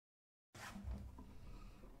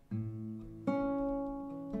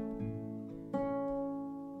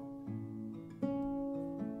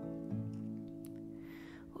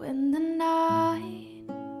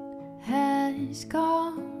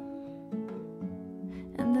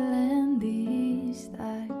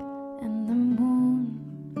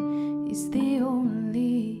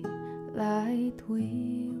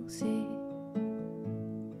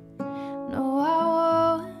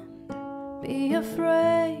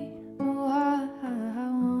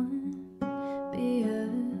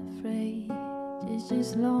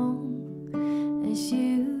just as long as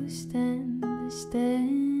you stand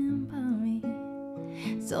by me.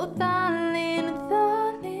 So darling,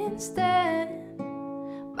 darling, stand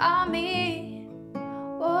by me.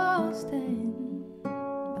 Oh, stand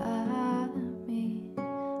by me.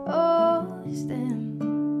 Oh, stand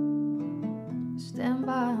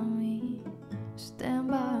by me. Stand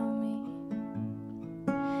by me.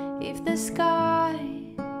 If the sky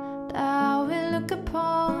that we look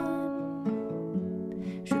upon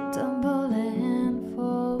should tumble and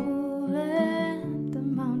fall, and the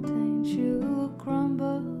mountain should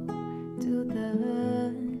crumble to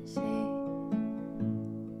the sea,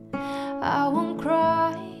 I won't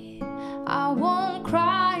cry, I won't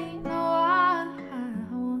cry, no, I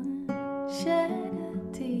won't shed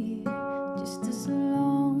a tear, just as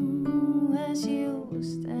long as you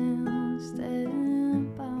stand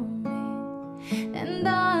by me. And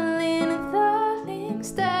darling, darling,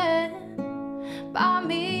 stand by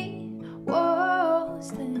me. Whoa,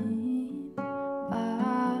 stand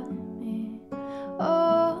by me.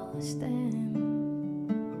 Oh, stand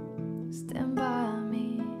by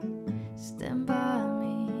me. Stand by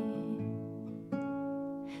me.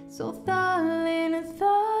 So darling,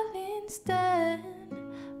 darling, stand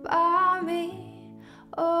by me.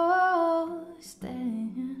 Oh,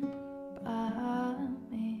 stand by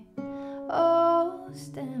me. Oh,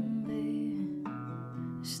 stand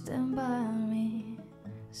by me.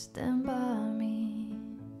 Stand by